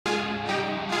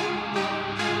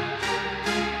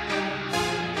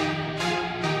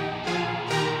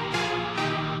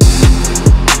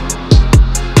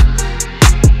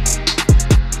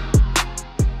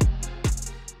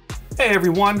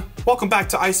everyone, welcome back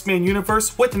to Iceman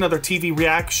Universe with another TV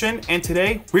reaction, and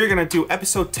today we're gonna do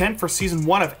episode 10 for season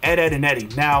 1 of Ed, and Eddy.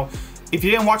 Now, if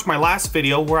you didn't watch my last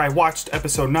video where I watched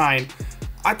episode 9,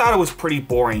 I thought it was pretty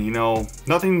boring, you know,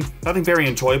 nothing very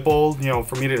enjoyable, you know,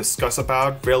 for me to discuss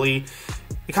about, really.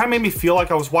 It kind of made me feel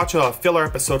like I was watching a filler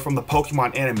episode from the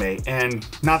Pokemon anime, and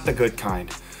not the good kind.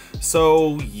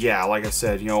 So yeah, like I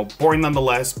said, you know, boring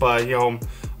nonetheless, but you know,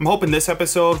 I'm hoping this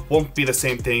episode won't be the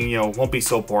same thing, you know, won't be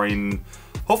so boring.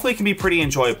 Hopefully it can be pretty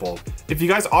enjoyable. If you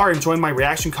guys are enjoying my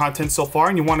reaction content so far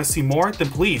and you want to see more, then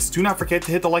please do not forget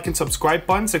to hit the like and subscribe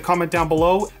buttons and comment down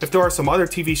below if there are some other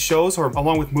TV shows or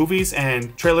along with movies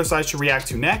and trailers I should react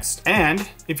to next. And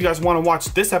if you guys want to watch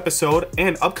this episode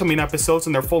and upcoming episodes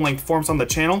in their full-length forms on the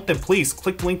channel, then please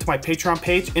click the link to my Patreon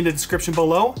page in the description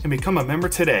below and become a member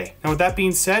today. Now with that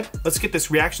being said, let's get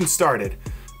this reaction started.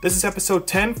 This is episode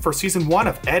 10 for season 1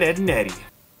 of Ed, Ed, and Eddy.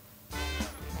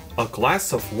 A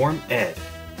glass of warm Ed.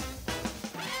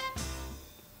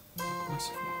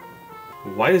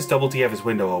 Why does Double D have his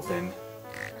window open?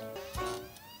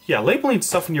 Yeah, labeling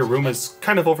stuff in your room is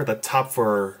kind of over the top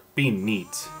for being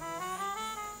neat.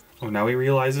 Oh, now he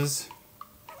realizes?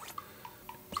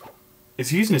 Is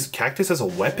he using his cactus as a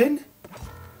weapon?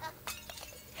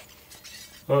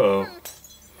 Uh-oh.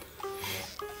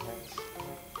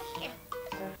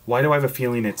 Why do I have a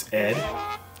feeling it's Ed?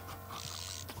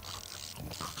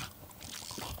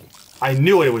 I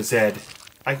knew it was Ed.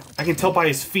 I can tell by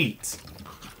his feet.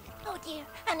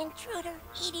 An intruder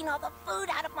eating all the food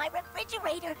out of my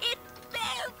refrigerator in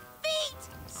bare feet!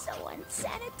 So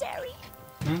unsanitary.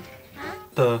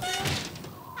 Huh?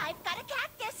 I've got a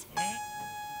cactus!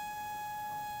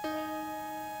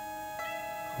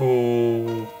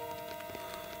 Oh.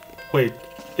 Wait,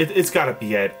 it's gotta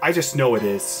be Ed. I just know it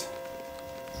is.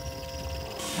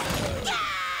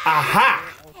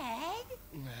 Aha! Ed?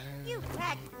 You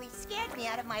practically scared me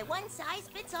out of my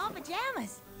one-size-fits-all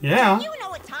pajamas. Yeah. Do you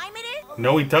know what time it is?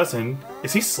 No, he doesn't.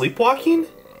 Is he sleepwalking?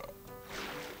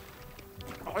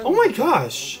 Oh my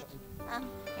gosh.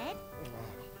 Ed?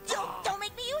 Don't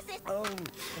make me use it.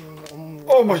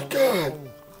 Oh my god.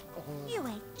 You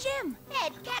ain't Jim.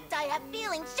 Ed, cacti have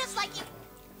feelings just like you.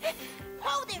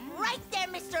 Hold it right there,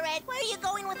 Mr. Ed. Where are you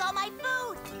going with all my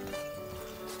food?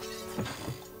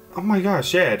 Oh my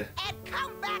gosh, Ed. Ed,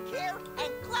 come back here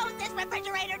and close this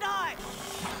refrigerator door.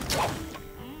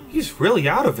 He's really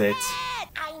out of it. Ed,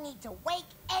 I need to wake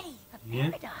Eddy. A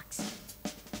paradox.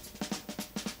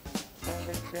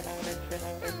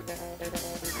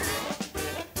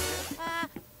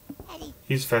 Eddy.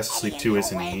 He's fast asleep too,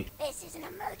 isn't he? This is an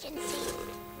emergency.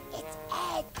 It's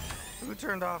Ed. Who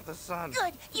turned off the sun?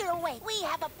 Good, you're awake. We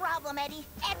have a problem, Eddy.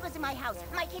 Ed was in my house,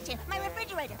 my kitchen, my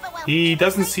refrigerator. But well, He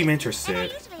doesn't seem and I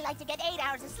interested. usually like to get 8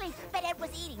 hours of sleep, but Ed was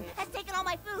eating, has taken all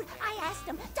my food. I asked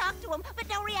him, talked to him, but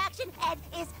no reaction. Ed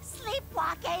is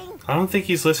sleepwalking. I don't think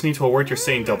he's listening to a word you're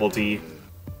saying, Double D.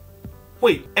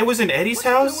 Wait, Ed was in Eddy's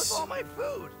house? With all my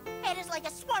food? Ed is like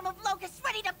a swarm of locusts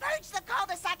ready to purge the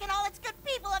cul-de-sac and all its good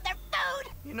people of their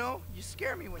food. You know, you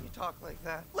scare me when you talk like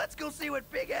that. Let's go see what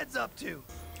Big Ed's up to.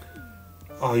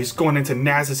 Oh, he's going into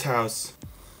Naz's house.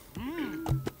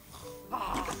 Oh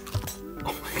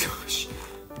my gosh.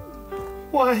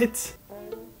 What?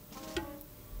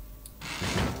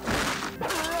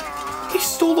 He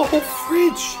stole the whole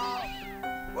fridge.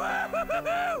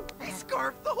 Woo-hoo-hoo-hoo! He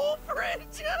scarfed the whole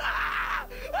fridge.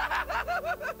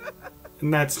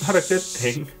 And that's not a good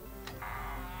thing.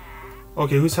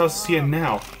 Okay, whose house is he in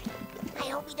now? I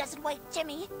hope he doesn't wake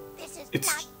Jimmy. This is It's-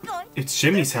 not good. It's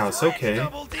Jimmy's house, okay.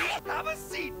 Double D, have a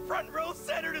seat, front row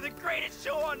center to the greatest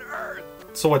show on earth.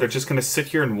 So what, they're just gonna sit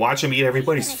here and watch him eat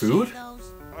everybody's food?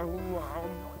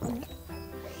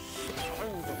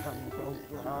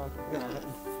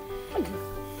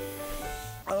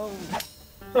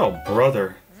 Oh,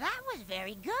 brother. That was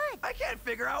very good. I can't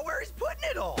figure out where he's putting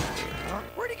it all.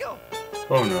 Where'd he go?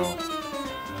 Oh no.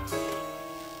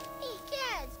 Hey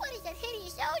kids, what is that hitting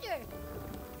your shoulder?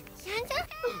 Santa?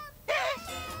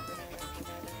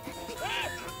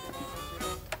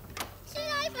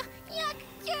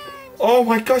 Oh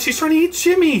my gosh, he's trying to eat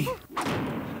Jimmy!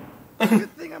 Good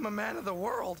thing I'm a man of the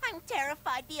world. I'm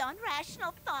terrified beyond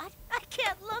rational thought. I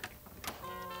can't look.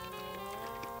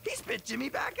 He spit Jimmy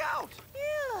back out.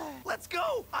 Yeah. Let's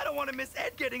go. I don't want to miss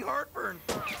Ed getting heartburn.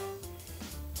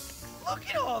 Look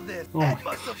at all this. Oh Ed my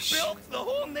must have gosh. bilked the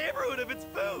whole neighborhood of its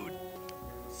food.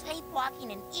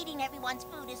 Sleepwalking and eating everyone's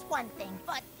food is one thing,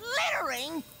 but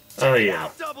littering? Oh yeah.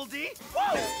 Now, Double D.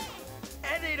 Whoa!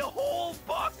 Ed ate a whole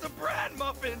box of bran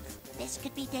muffins. This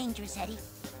could be dangerous, Eddy.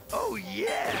 Oh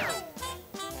yeah.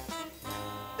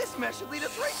 This mesh should lead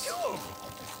us right to him.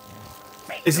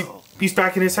 Is he? He's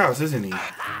back in his house, isn't he?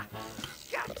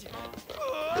 Gotcha.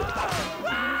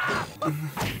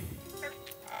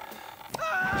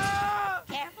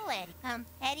 Careful, Eddie.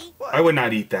 Eddie? I would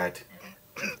not eat that.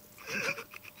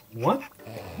 What?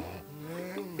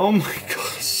 Oh my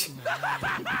gosh.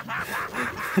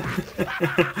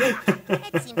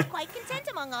 Ed seems quite content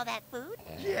among all that food.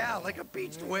 Yeah, like a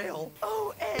beached whale.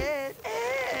 Oh, Ed,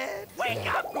 Ed.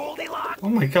 Wake up, Goldilocks. Oh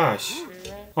my gosh.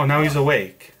 Oh, now he's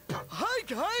awake. Hi,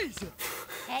 guys.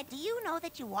 Ed, do you know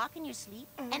that you walk in your sleep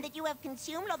and that you have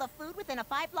consumed all the food within a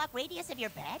 5-block radius of your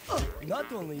bed?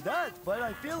 Not only that, but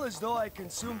I feel as though I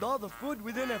consumed all the food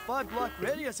within a 5-block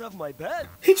radius of my bed.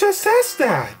 He just says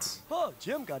that. Oh,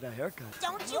 Jim got a haircut.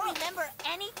 Don't you remember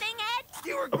anything, Ed?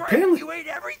 You were great. Apparently- You ate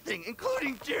everything,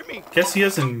 including Jimmy. Guess he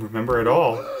doesn't remember at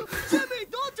all. Jimmy,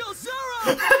 don't tell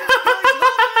Sarah!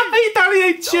 He thought he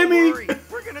ate Jimmy. Don't worry.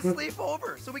 We're gonna sleep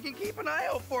over so we can keep an eye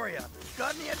out for you.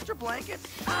 Got any extra blankets?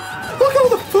 Look at all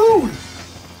the food.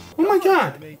 Oh my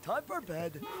god. Jimmy, time for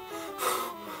bed.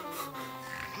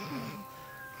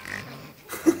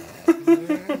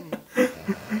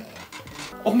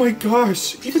 Oh my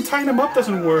gosh. Even tying him up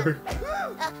doesn't work.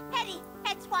 Eddie,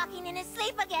 Ed's walking in his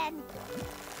sleep again.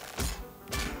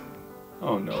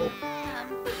 Oh no.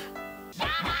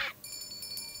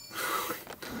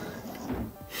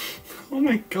 Oh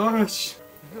my gosh.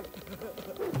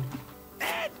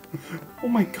 Oh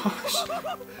my gosh.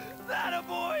 That a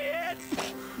boy, Ed.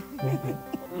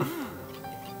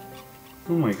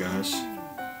 Oh my gosh.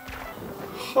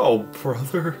 Oh,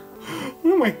 brother.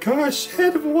 Oh my gosh,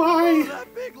 Ed, why?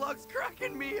 That big lug's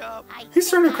cracking me up. He's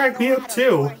starting to crack me up,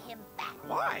 too.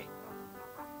 Why?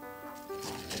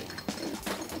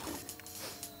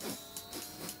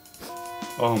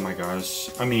 Oh my gosh.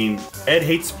 I mean,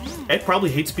 Ed probably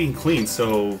hates being clean,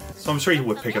 so I'm sure he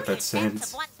would pick up that sense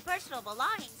sense. of one's personal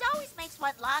belongings always makes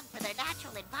one long for their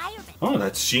natural environment. Oh,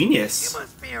 that's You genius.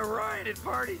 must be a riot at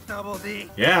parties, Double D.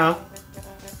 Yeah.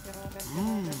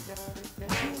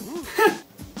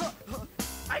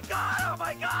 I got him!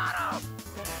 I got him!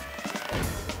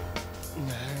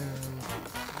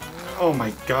 Oh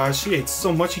my gosh, he ate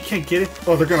so much he can't get it.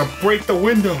 Oh, they're gonna break the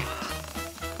window.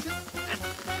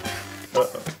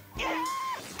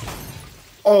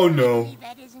 Oh no. Believe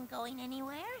Ed isn't going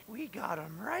anywhere? We got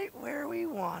him right where we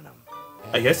want him.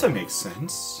 I guess that makes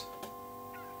sense.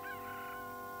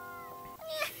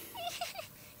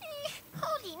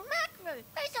 Holy mackerel!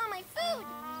 Where's all my food?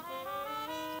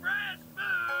 Fresh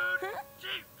food!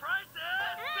 Cheap prices!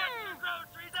 Get your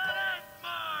groceries at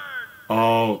Edmart!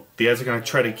 Oh, the ads are gonna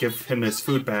try to give him his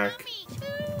food back.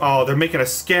 Oh, they're making a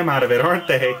scam out of it, aren't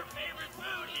they? Our favorite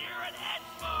food here at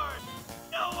Edmart!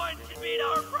 No one can beat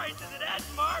our prices at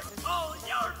Edmart! All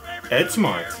your favorite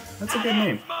Edsmart. food here That's a at good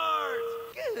name. Edmart!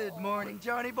 Good morning,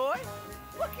 Johnny boy.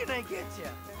 What can I get you?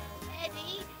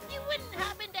 Eddie, you wouldn't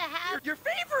happen to have... Your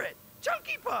favorite!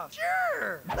 Chunky Puff!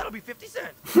 Sure! That'll be 50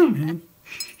 cents.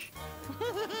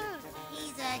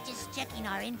 He's just checking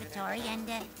our inventory, and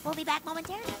we'll be back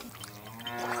momentarily.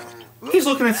 He's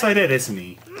looking inside Ed, isn't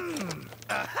he?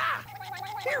 Aha!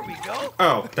 Here we go.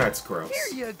 Oh, that's gross.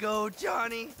 Here you go,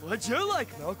 Johnny. Would you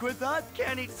like milk with that?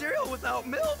 Can't eat cereal without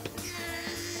milk.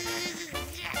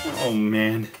 Oh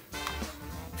man.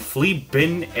 Flea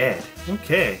Bin Ed.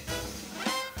 Okay.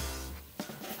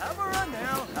 Hammer on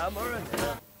now, hammer on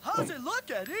now. How's it look,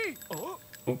 Eddie? Oh.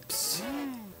 Oops.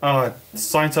 Oh,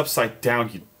 sign's upside down,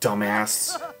 you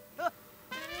dumbass.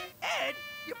 Ed,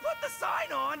 you put the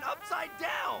sign on upside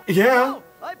down. Yeah, Oh,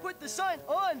 I put the sign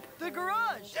on the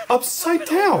garage. Just upside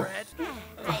flip it over, down. Ed.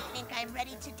 I think I'm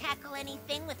ready to tackle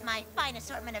anything with my fine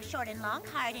assortment of short and long,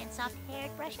 hard and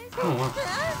soft-haired brushes.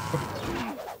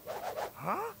 Oh,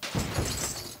 Huh?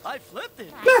 I flipped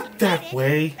it. not that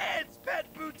way. Ed's Pet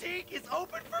Boutique is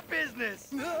open for business.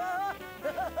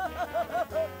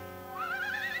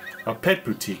 A pet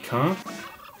boutique, huh?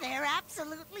 They're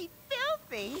absolutely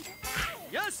filthy.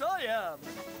 Yes, I am.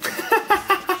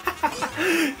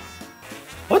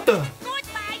 What the?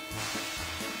 Goodbye.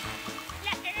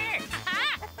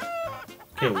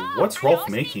 Okay, what's Rolf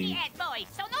making?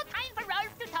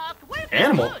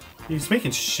 Animal? He's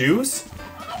making shoes?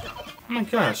 Oh my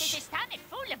gosh.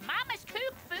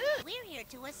 We're here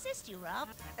to assist you, Rob.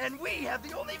 And we have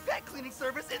the only pet cleaning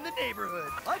service in the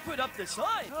neighborhood. I put up the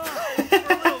sign. Oh, for a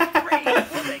little treat,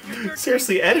 we'll make your dirt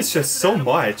Seriously, Ed is just so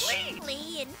much.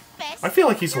 Flea infest. I feel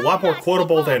like he's a lot more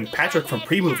quotable than Patrick from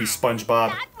pre-movie SpongeBob.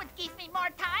 That would give me more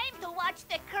time to watch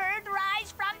the curd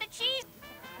rise from the cheese.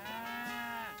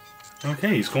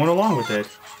 Okay, he's going along with it.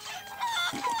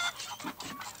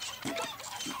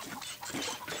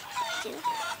 Two,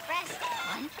 press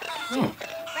one, Oh.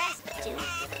 press two,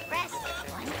 press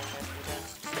one.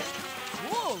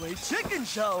 chicken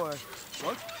shower.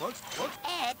 Look.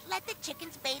 Ed, let the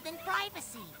chickens bathe in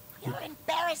privacy. You're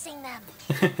embarrassing them.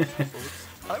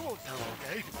 I won't tell,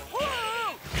 okay?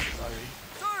 Whoa!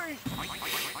 Sorry.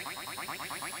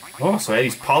 Oh, so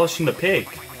Eddie's polishing the pig.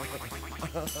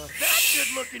 That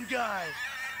good-looking guy.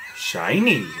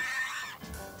 Shiny.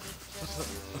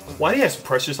 Why do he have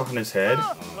brushes on his head?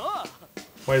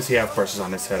 Why does he have brushes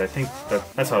on his head? I think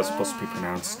that's how it's supposed to be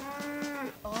pronounced.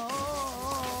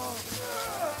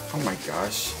 Oh my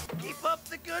gosh. Keep up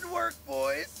the good work,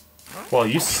 boys. Well,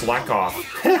 you slack off.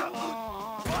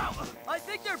 I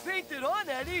think they're painted on,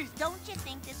 Eddie. Don't you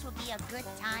think this would be a good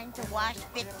time to wash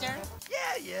Victor?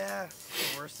 Yeah.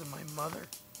 Worse than my mother.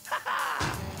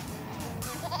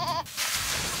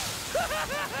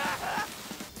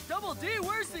 Double D,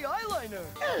 where's the eyeliner?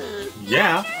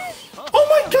 Yeah.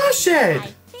 Oh my gosh, Ed! I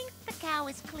think the cow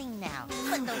is clean now.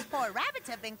 But those poor rabbits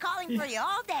have been calling for you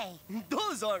all day.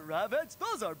 Those aren't rabbits,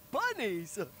 those are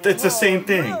bunnies. It's the same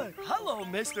thing. Hello,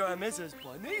 Mr. and Mrs.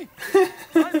 Bunny.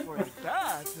 Time for a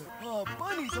bath. Oh,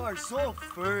 bunnies are so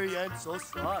furry and so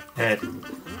soft. Ed.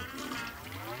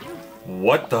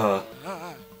 What the?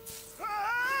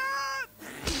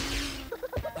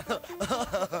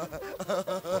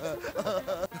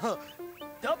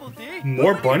 Double D.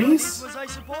 More how many bunnies? Was I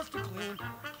supposed to clean? 2,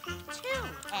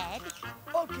 Ed.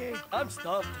 Okay, I'm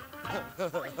stuffed.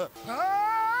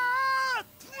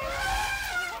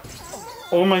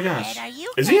 Oh my gosh. Ed, are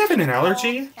you Is he having an catching a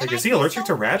allergy? cold? Like, And is he I'd be allergic to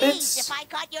so pleased rabbits? If I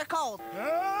caught your cold.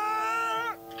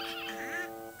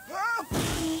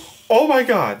 Oh my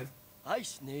god. I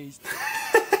sneezed.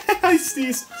 I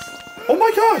sneezed. Oh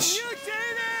my gosh.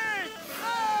 Mutated!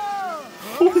 Oh!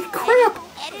 Holy crap.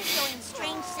 Ed is showing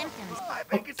strange symptoms.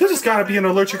 This has got to be an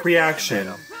allergic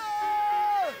reaction.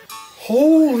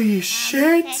 Holy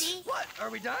shit. Eddie, What? Are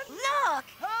we done? look!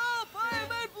 Help! I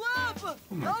am a blub!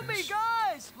 my Help me, gosh.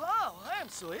 guys! Wow, I am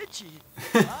so itchy.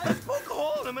 Poke a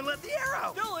hole in him and let the air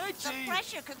out. Still The itchy.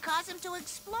 pressure could cause him to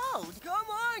explode. Come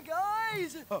on,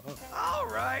 guys! All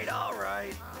right.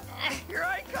 Here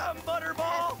I come,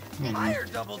 Butterball. Higher,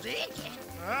 Double D.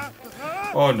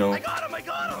 Oh no. I got him.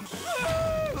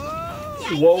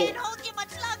 Yeah, Whoa. I can't hold you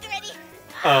much longer, Eddie.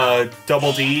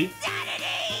 Double D.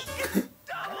 Insanity!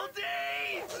 Double D.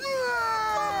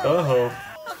 Uh-oh.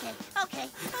 Okay.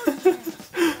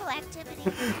 Full activity.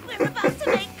 We're about to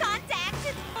make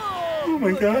contact. Oh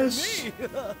my gosh. Me!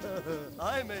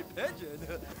 I'm a pigeon.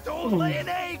 Don't lay an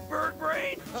egg, bird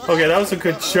brain. Okay, that was a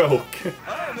good joke.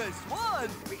 I'm a swan.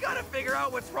 We gotta figure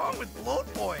out what's wrong with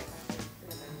Bloat Boy.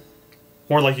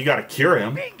 More like you gotta cure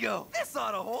him. Bingo. This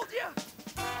ought to hold ya.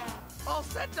 All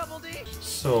set, Double D.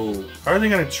 So, how are they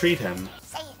gonna treat him?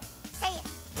 Say it.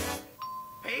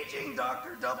 Paging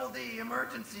Dr. Double D,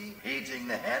 emergency. Paging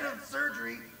the head of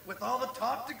surgery with all the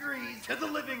top degrees to the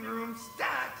living room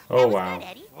stacked. Oh That wow. was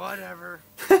good, Eddie. Whatever.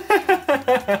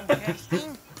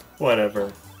 Interesting.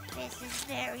 Whatever. This is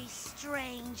very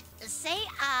strange. Say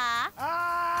ah.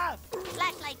 Ah!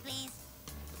 Flashlight, please.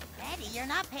 Eddie, you're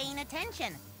not paying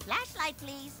attention. Flashlight,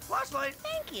 please. Flashlight.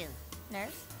 Thank you.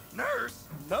 Nurse. Nurse.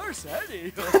 Nurse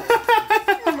Eddie. Close,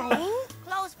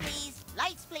 please.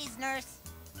 Lights, please, nurse.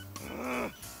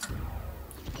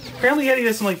 Apparently Eddie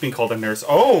doesn't like being called a nurse.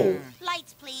 Oh!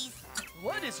 Lights, please.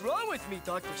 What is wrong with me,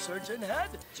 Dr. Surgeon Head?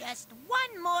 Just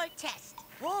one more test.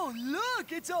 Oh,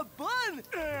 look, it's a bun.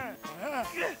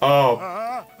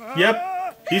 Oh.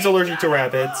 Yep. He's allergic to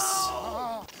rabbits.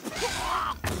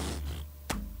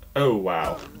 Oh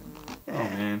wow. Oh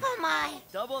man. Oh my.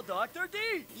 Double Dr.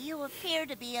 D. You appear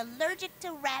to be allergic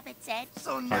to rabbits, Ed.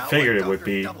 So now figured what, it would Dr.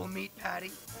 be. Double Meat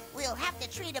Patty. We'll have to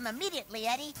treat him immediately,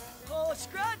 Eddie. Oh,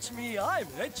 scratch me, I'm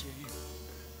itchy.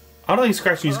 I don't think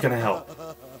scratching is gonna help.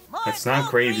 More That's not cold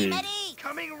cream, gravy. Eddie.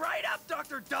 Coming right up,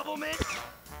 Dr. Double Mint.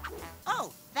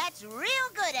 Oh, that's real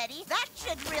good, Eddie. That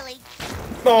should really...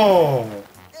 Oh!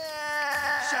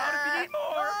 Shout if you need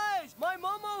more. Guys, my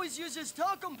mom always uses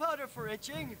talcum powder for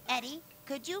itching. Eddie,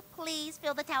 could you please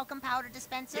fill the talcum powder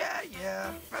dispenser?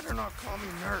 Yeah. Better not call me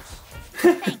nurse.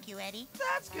 Thank you, Eddie.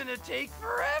 That's gonna take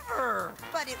forever.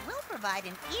 But it will provide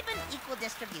an even, equal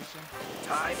distribution.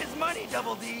 Time is money,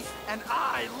 Double D, and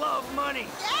I love money.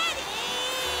 Eddie!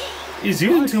 He's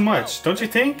using too much, don't you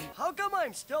think? How come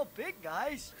I'm still big,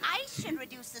 guys? Ice should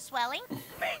reduce the swelling,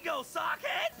 Bingo,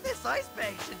 sockhead. This ice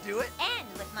bag should do it. and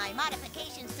with my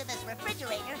modifications to this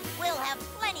refrigerator, we'll have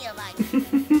plenty of ice. You'll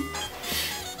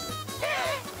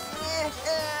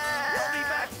be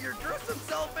back to your gruesome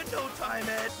self in no time,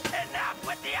 Ed. Enough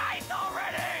with the ice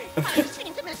already. I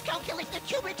seem to miscalculate the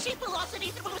cubic sheet velocity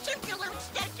through a circular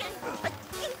extension.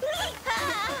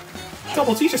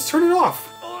 Double T, just turn it off.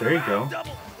 There you go.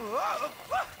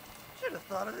 Should have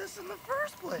thought of this in the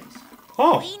first place. place.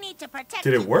 Oh, We need to protect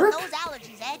did it you work? from those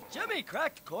allergies, Ed. Jimmy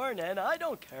cracked corn and I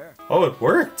don't care. Oh, it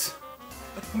worked.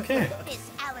 Okay. This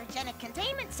allergenic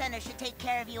containment center should take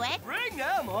care of you, Ed. Bring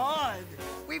them on.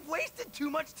 We've wasted too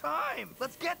much time.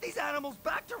 Let's get these animals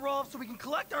back to Rolf so we can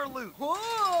collect our loot.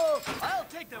 Whoa! I'll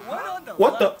take the one on the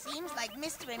What the? left. Seems like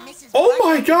Mr. and Mrs. Oh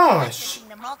Bunny my are gosh. accessing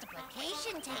the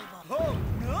multiplication table. Oh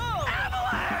no!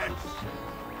 Avalanche!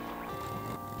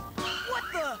 What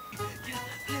the?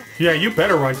 Yeah, you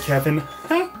better run, Kevin.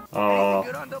 Oh.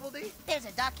 Good on Double D? There's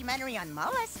a documentary on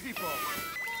mollusks. People.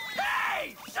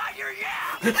 Hey! Shut your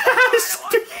yap! I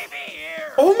want TV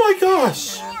here! Oh my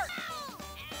gosh.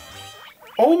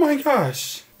 Oh my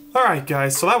gosh. Alright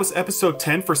guys, so that was episode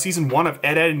 10 for season 1 of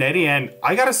Ed, Edd, and Eddy, and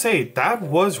I gotta say, that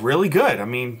was really good. I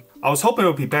mean, I was hoping it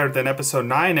would be better than episode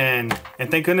 9, and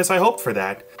thank goodness I hoped for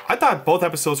that. I thought both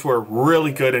episodes were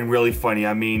really good and really funny.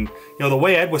 I mean, you know, the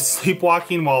way Ed was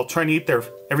sleepwalking while trying to eat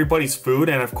everybody's food,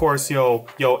 and of course, you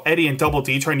know, Eddy and Double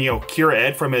D trying to, you know, cure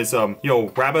Ed from his,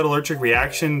 rabbit allergic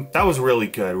reaction. That was really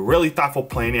good. Really thoughtful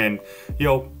planning and, you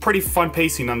know, pretty fun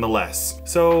pacing nonetheless.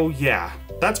 So, yeah.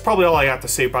 That's probably all I got to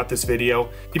say about this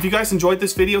video. If you guys enjoyed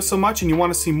this video so much and you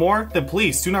want to see more, then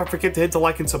please do not forget to hit the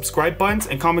like and subscribe buttons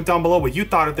and comment down below what you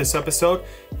thought of this episode.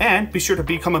 And be sure to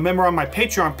become a member on my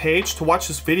Patreon page to watch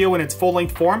this video in its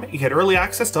full-length form and get early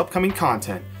access to upcoming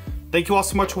content. Thank you all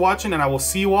so much for watching, and I will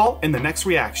see you all in the next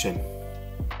reaction.